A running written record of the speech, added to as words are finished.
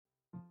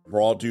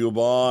Brought to you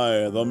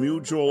by the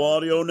Mutual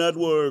Audio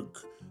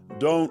Network.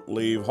 Don't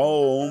leave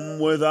home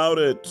without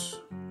it.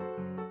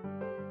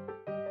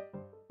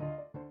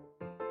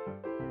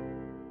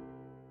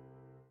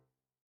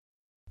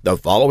 The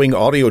following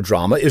audio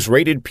drama is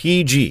rated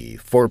PG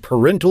for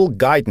parental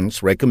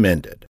guidance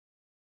recommended.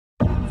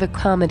 The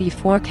Comedy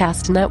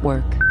Forecast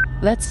Network.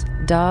 Let's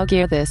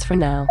dog-ear this for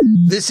now.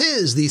 This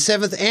is the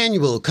 7th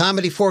Annual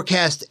Comedy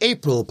Forecast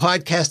April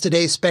Podcast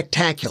Today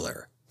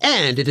Spectacular,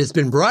 and it has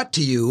been brought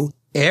to you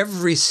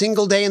every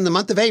single day in the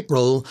month of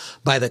April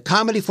by the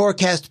Comedy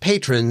Forecast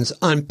patrons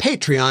on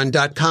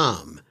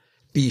Patreon.com.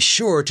 Be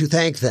sure to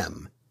thank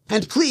them,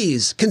 and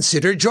please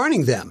consider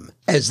joining them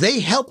as they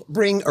help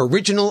bring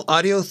original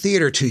audio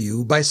theater to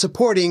you by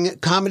supporting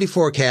Comedy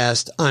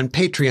Forecast on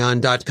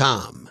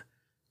Patreon.com.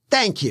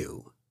 Thank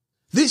you.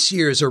 This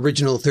year's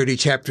original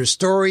 30-chapter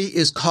story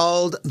is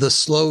called The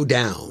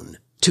Slowdown.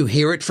 To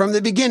hear it from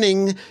the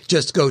beginning,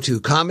 just go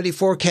to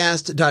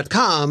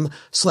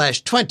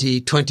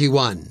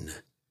comedyforecast.com/2021.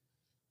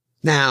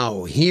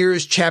 Now,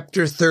 here's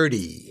Chapter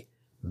 30,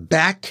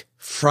 Back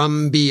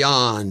from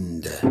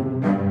Beyond.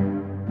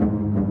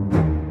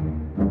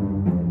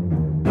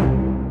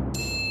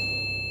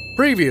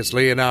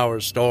 Previously in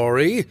our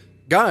story,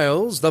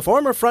 Giles, the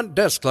former front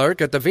desk clerk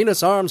at the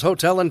Venus Arms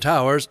Hotel and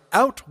Towers,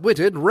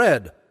 outwitted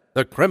Red,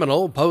 the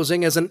criminal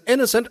posing as an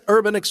innocent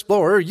urban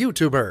explorer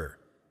YouTuber.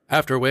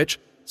 After which,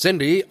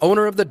 Cindy,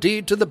 owner of the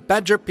deed to the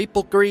Badger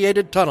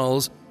People-created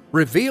tunnels,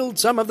 revealed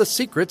some of the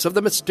secrets of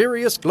the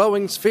mysterious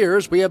glowing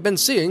spheres we have been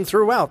seeing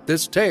throughout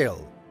this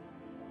tale.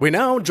 We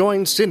now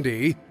join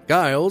Cindy,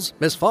 Giles,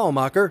 Miss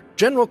Fallmacher,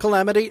 General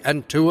Calamity,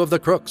 and 2 of the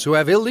crooks who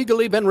have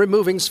illegally been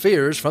removing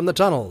spheres from the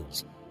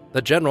tunnels.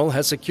 The General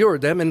has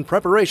secured them in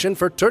preparation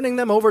for turning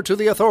them over to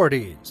the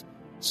authorities.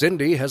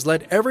 Cindy has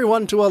led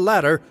everyone to a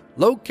ladder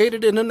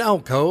located in an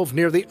alcove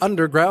near the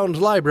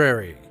underground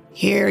library.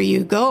 Here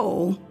you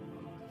go.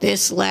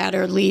 This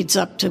ladder leads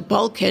up to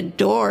bulkhead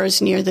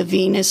doors near the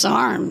Venus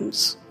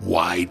Arms.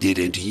 Why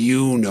didn't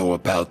you know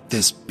about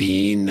this,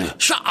 Bean?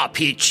 Shut up,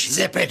 Peach!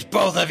 Zip it,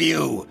 both of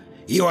you!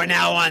 You are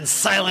now on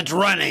silent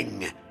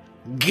running.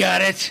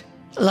 Got it?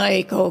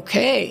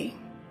 Okay.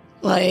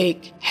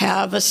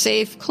 Have a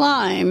safe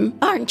climb.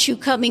 Aren't you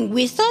coming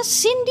with us,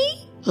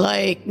 Cindy?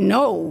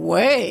 No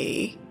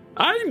way.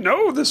 I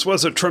know this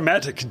was a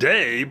traumatic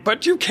day,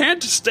 but you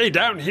can't stay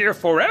down here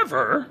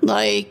forever.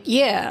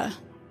 Yeah,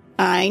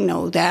 I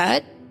know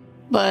that.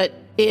 But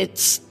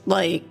it's,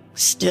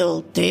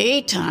 still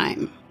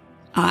daytime.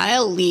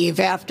 I'll leave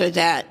after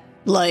that,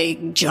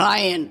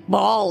 giant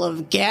ball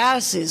of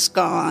gas is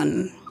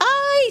gone.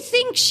 I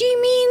think she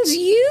means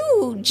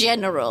you,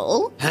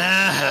 General.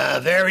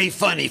 Very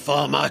funny,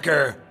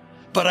 Fallmacher.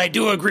 But I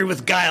do agree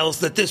with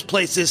Giles that this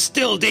place is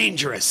still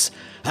dangerous.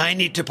 I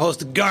need to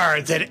post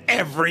guards at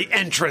every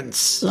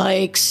entrance.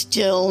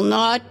 Still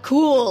not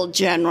cool,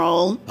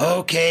 General.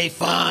 Okay,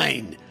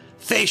 fine.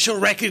 Facial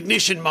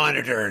recognition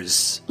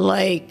monitors.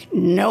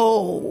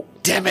 No.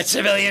 Damn it,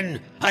 civilian.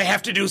 I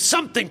have to do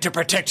something to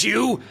protect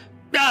you.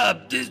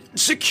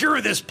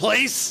 Secure this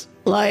place.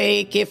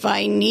 If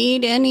I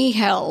need any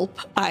help,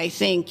 I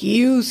think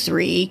you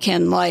 3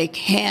 can,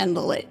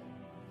 handle it.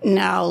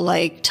 Now,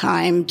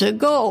 time to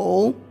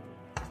go.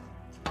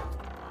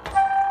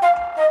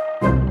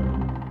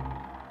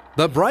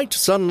 The bright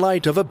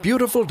sunlight of a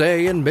beautiful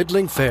day in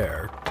Middling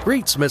Fair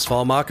greets Miss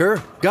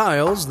Fallmacher,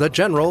 Giles, the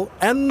General,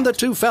 and the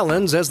 2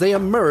 felons as they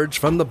emerge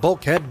from the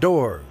bulkhead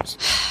doors.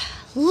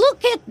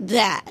 Look at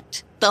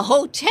that. The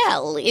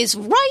hotel is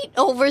right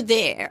over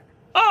there.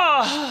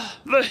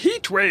 The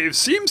heat wave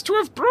seems to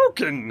have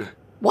broken.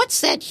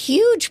 What's that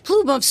huge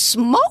plume of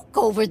smoke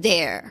over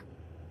there?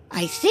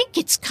 I think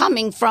it's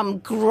coming from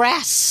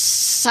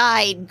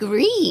Grass-side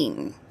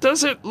Green.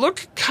 Does it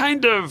look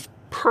kind of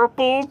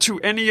purple to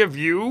any of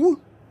you?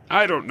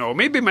 I don't know.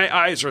 Maybe my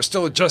eyes are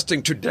still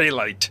adjusting to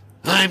daylight.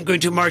 I'm going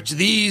to march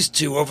these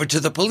 2 over to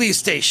the police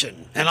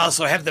station and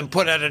also have them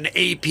put out an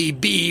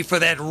APB for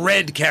that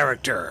Red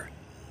character.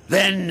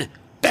 Then,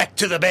 back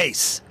to the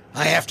base.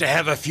 I have to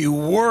have a few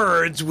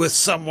words with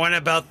someone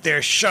about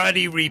their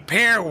shoddy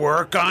repair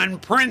work on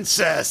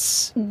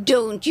Princess.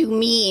 Don't you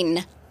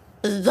mean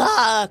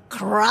the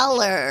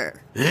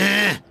Crawler?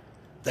 The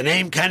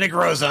name kind of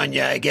grows on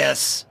you, I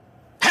guess.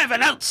 Have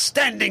an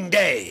outstanding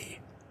day.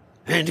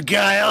 And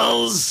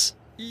Giles?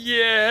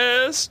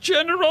 Yes,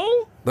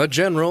 General? The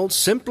General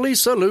simply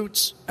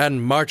salutes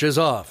and marches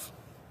off.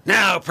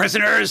 Now,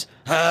 prisoners,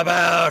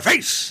 about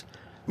face.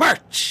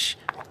 March.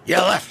 You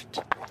left.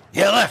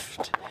 You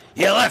left.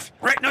 You left.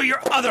 Right, no, your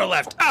other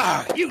left.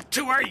 You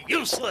 2 are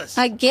useless.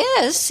 I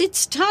guess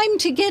it's time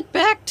to get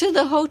back to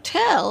the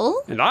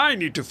hotel. And I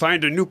need to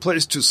find a new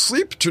place to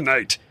sleep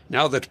tonight,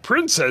 now that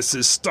Princess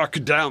is stuck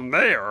down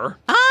there.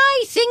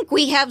 I think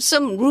we have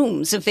some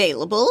rooms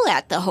available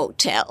at the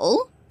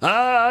hotel.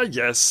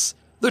 Yes.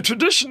 The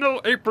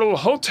traditional April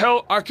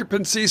hotel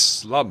occupancy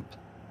slump.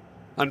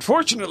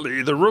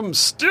 Unfortunately, the rooms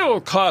still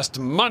cost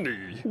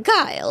money.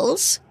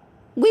 Giles,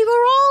 we were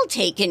all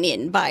taken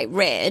in by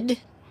Red.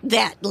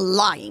 That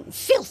lying,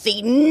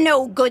 filthy,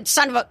 no-good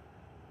son of a...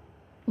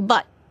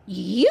 But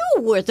you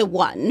were the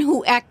one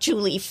who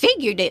actually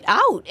figured it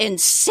out and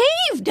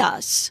saved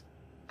us.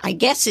 I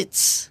guess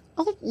it's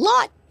a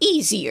lot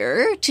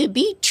easier to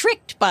be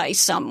tricked by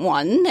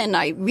someone than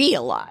I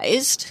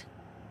realized.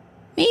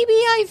 Maybe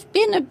I've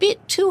been a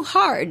bit too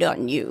hard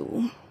on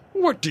you.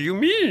 What do you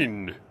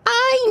mean?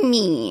 I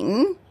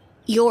mean,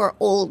 your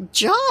old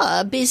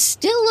job is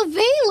still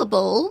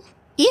available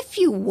if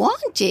you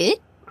want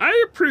it.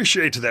 I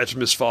appreciate that,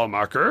 Miss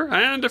Fallmacher,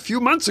 and a few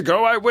months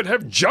ago I would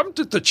have jumped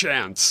at the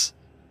chance.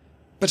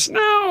 But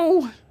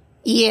now...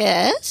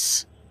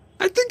 Yes?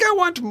 I think I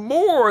want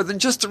more than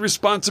just the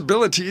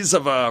responsibilities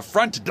of a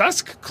front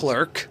desk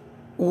clerk.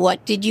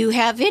 What did you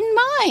have in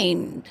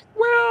mind?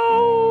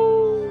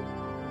 Well...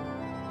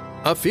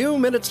 A few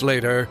minutes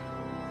later...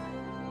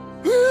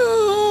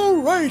 All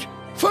right.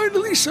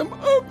 Finally some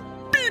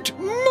upbeat,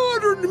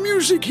 modern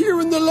music here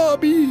in the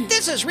lobby.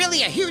 This is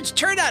really a huge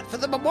turnout for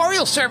the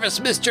memorial service,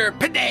 Mr.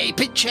 Panay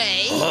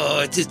Pinchay.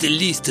 Oh, it is the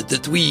least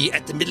that we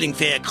at the Middling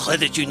Fair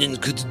Credit Union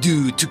could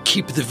do to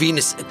keep the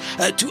Venus,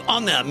 to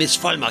honor Miss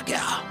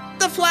Fallmacher.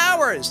 The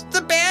flowers,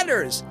 the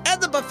banners,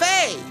 and the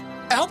buffet.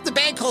 I hope the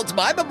bank holds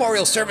my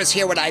memorial service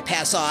here when I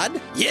pass on.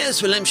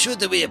 Yes, well, I'm sure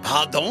that we...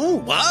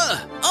 Pardon?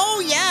 What?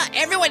 Oh, yeah.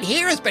 Everyone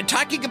here has been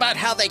talking about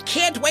how they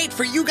can't wait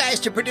for you guys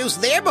to produce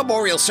their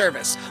memorial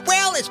service.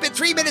 Well, it's been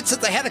 3 minutes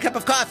since I had a cup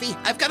of coffee.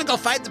 I've got to go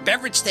find the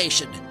beverage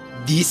station.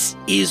 This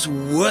is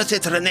worth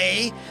it,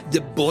 Renee.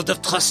 The Board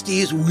of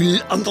Trustees will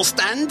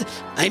understand.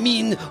 I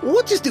mean,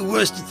 what is the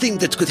worst thing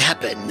that could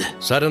happen?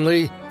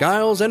 Suddenly,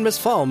 Giles and Miss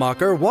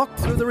Fallmacher walk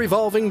through the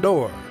revolving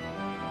door.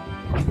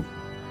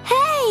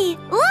 Hey,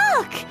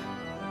 look!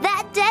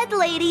 That dead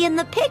lady in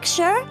the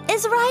picture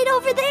is right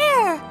over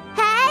there.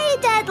 Hey,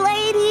 dead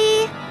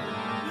lady!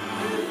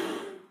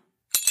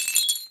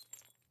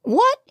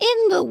 What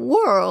in the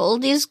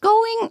world is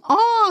going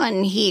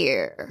on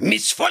here?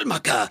 Miss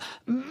Fallmacher,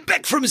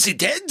 back from the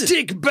dead?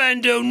 Dick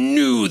Bando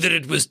knew that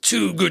it was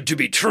too good to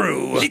be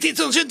true. Ladies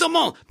and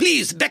gentlemen,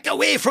 please back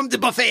away from the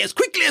buffet as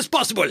quickly as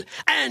possible.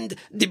 And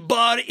the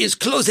bar is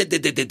closed.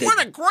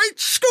 What a great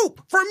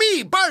scoop for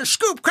me, Bar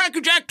Scoop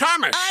Crackerjack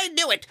Thomas. I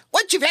knew it.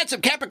 Once you've had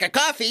some Caprica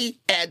coffee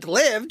and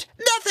lived,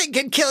 nothing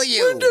can kill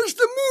you. When does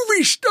the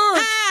movie start?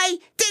 Hi,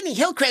 Denny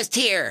Hillcrest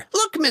here.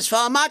 Look, Miss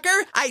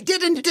Fallmacher, I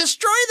didn't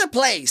destroy the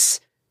place.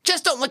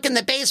 Just don't look in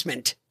the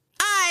basement.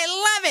 I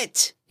love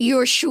it.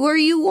 You're sure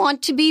you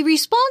want to be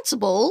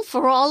responsible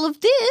for all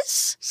of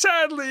this?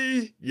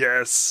 Sadly,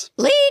 yes.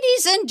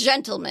 Ladies and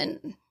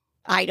gentlemen,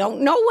 I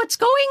don't know what's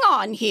going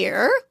on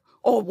here,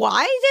 or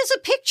why there's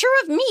a picture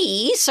of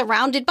me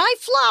surrounded by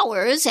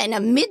flowers and a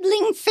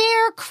Middling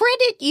Fair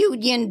Credit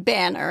Union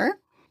banner,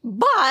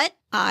 but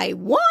I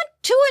want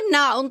to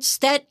announce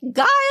that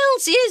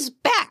Giles is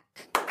back.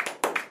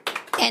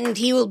 And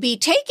he will be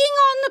taking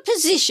on the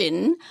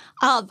position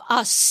of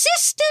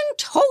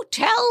assistant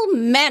hotel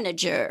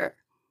manager,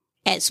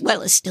 as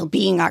well as still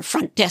being our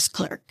front desk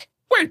clerk.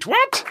 Wait,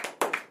 what?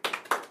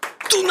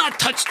 Do not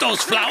touch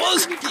those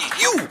flowers!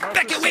 You,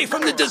 back away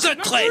from the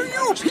dessert tray! Are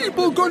you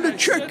people going to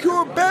check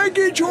your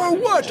baggage or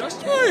what?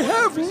 I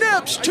have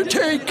naps to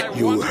take.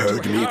 You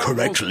heard me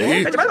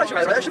correctly.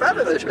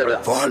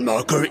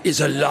 Fallmacher is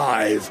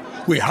alive.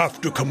 We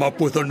have to come up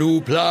with a new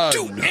plan.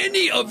 Do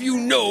any of you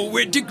know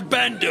where Dick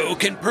Bando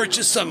can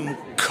purchase some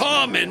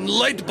common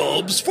light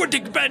bulbs for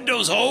Dick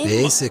Bando's home?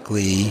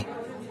 Basically,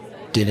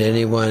 did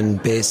anyone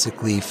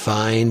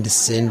find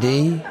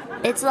Cindy?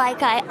 It's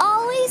like I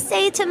always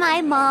say to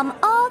my mom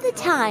all the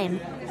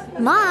time.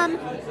 Mom,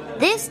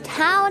 this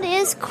town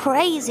is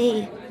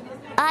crazy.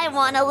 I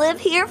want to live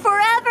here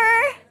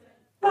forever.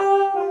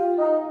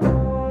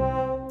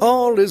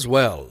 All is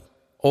well,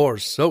 or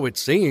so it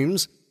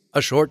seems.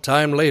 A short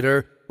time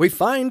later, we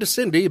find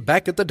Cindy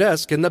back at the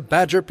desk in the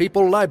Badger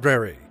People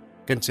Library,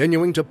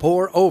 continuing to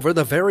pore over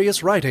the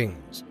various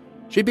writings.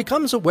 She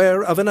becomes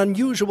aware of an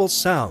unusual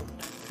sound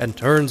and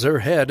turns her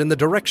head in the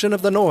direction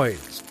of the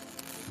noise.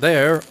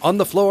 There, on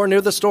the floor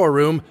near the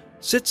storeroom,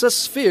 sits a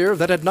sphere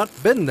that had not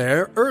been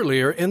there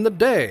earlier in the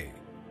day.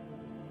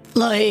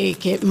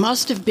 Like, it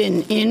must have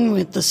been in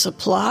with the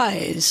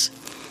supplies.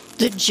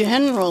 The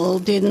general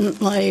didn't,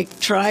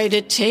 try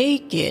to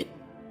take it.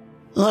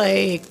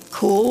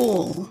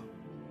 Cool.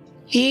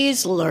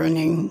 He's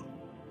learning.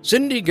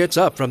 Cindy gets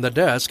up from the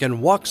desk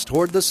and walks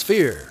toward the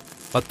sphere,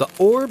 but the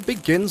orb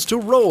begins to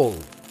roll.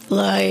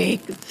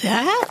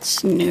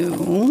 That's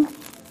new.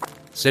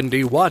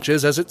 Cindy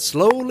watches as it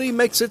slowly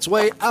makes its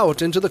way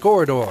out into the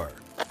corridor.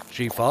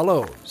 She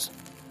follows.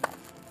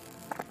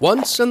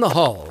 Once in the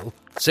hall,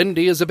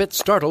 Cindy is a bit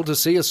startled to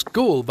see a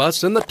school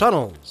bus in the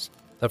tunnels.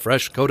 The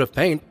fresh coat of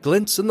paint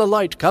glints in the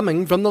light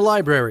coming from the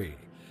library.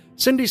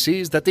 Cindy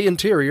sees that the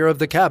interior of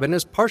the cabin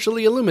is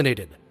partially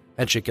illuminated,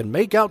 and she can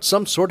make out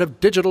some sort of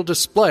digital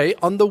display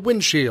on the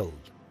windshield.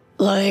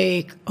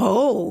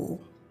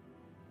 Oh,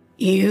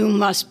 you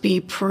must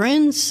be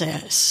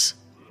Princess.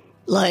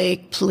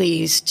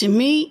 Pleased to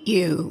meet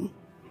you.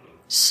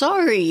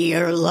 Sorry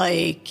you're,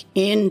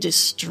 in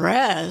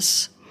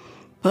distress,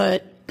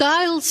 but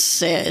Giles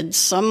said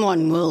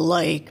someone will,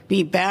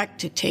 be back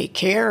to take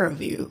care of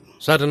you.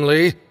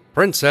 Suddenly,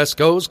 Princess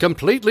goes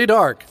completely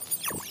dark.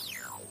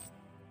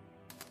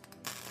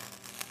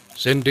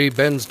 Cindy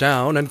bends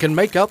down and can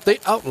make out the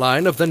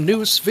outline of the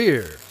new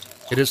sphere.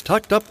 It is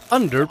tucked up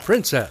under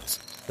Princess,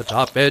 the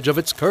top edge of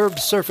its curved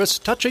surface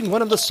touching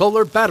one of the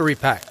solar battery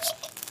packs.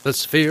 The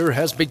sphere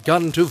has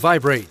begun to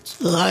vibrate.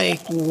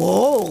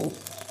 Whoa.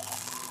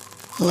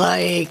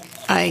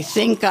 I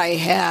think I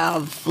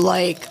have,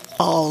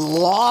 a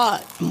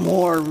lot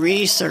more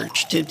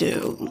research to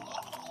do.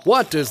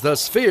 What is the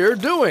sphere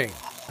doing?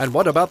 And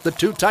what about the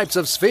two types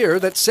of sphere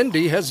that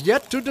Cindy has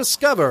yet to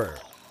discover?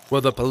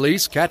 Will the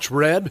police catch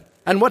Red?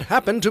 And what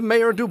happened to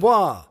Mayor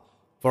Dubois?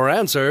 For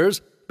answers,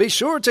 be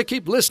sure to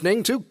keep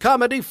listening to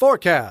Comedy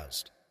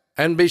Forecast.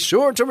 And be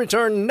sure to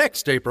return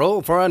next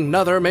April for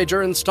another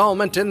major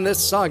installment in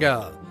this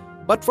saga.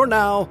 But for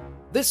now,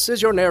 this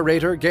is your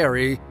narrator,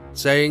 Gary,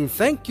 saying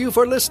thank you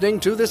for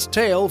listening to this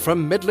tale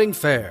from Middling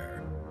Fair.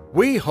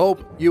 We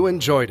hope you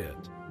enjoyed it.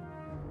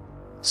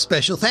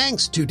 Special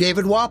thanks to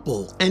David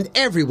Wapple and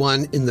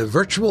everyone in the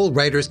Virtual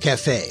Writers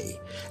Cafe,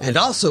 and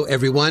also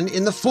everyone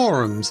in the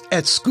forums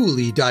at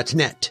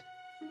Schoolie.net.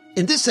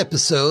 In this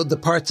episode, the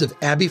parts of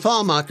Abby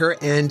Fallmacher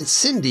and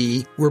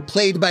Cindy were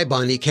played by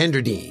Bonnie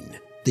Kenderdine.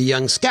 The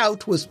young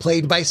scout was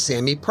played by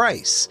Sammy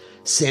Price,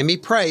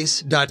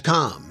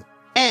 SammyPrice.com.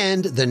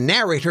 And the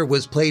narrator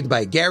was played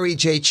by Gary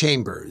J.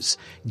 Chambers,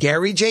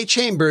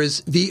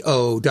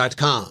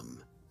 GaryJChambersVO.com.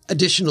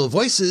 Additional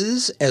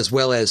voices, as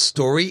well as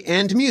story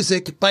and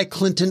music by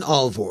Clinton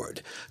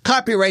Alvord.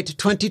 Copyright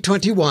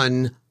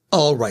 2021,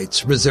 all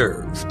rights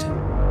reserved.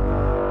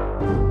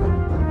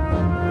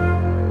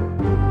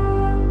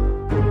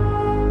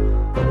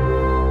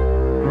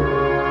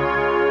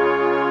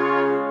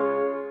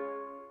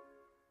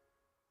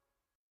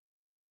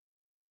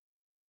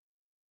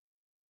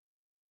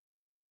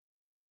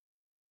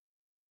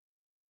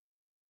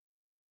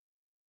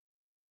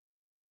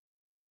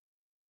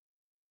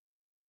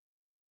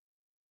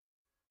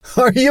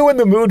 Are you in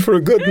the mood for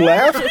a good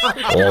laugh?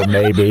 Or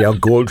maybe a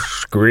good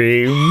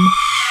scream?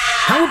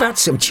 How about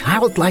some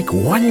childlike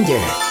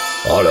wonder?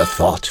 Or a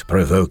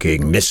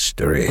thought-provoking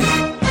mystery?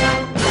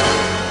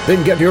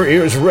 Then get your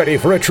ears ready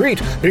for a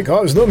treat,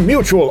 because the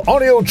Mutual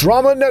Audio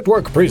Drama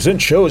Network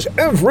presents shows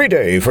every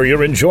day for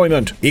your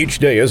enjoyment. Each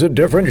day is a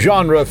different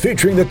genre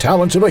featuring the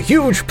talents of a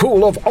huge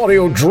pool of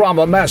audio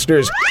drama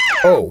masters.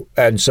 Oh,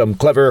 and some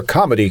clever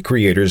comedy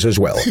creators as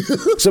well.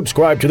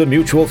 Subscribe to the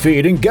Mutual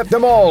feed and get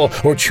them all,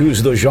 or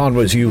choose the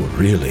genres you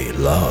really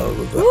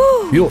love.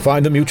 You'll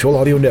find the Mutual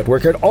Audio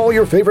Network at all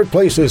your favorite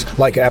places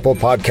like Apple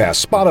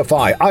Podcasts,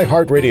 Spotify,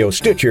 iHeartRadio,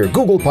 Stitcher,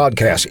 Google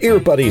Podcasts,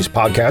 EarBuddies,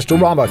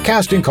 Podcastorama,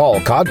 Casting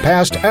Call,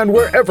 Codcast, and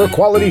wherever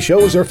quality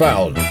shows are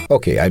found.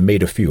 Okay, I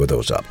made a few of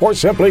those up. Or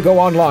simply go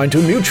online to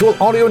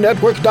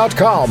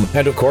MutualAudioNetwork.com.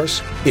 And of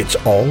course, it's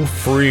all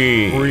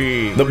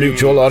free. The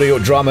Mutual Audio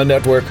Drama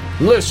Network.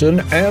 Listen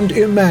and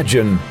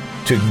imagine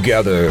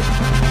together.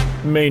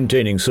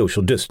 Maintaining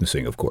social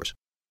distancing, of course.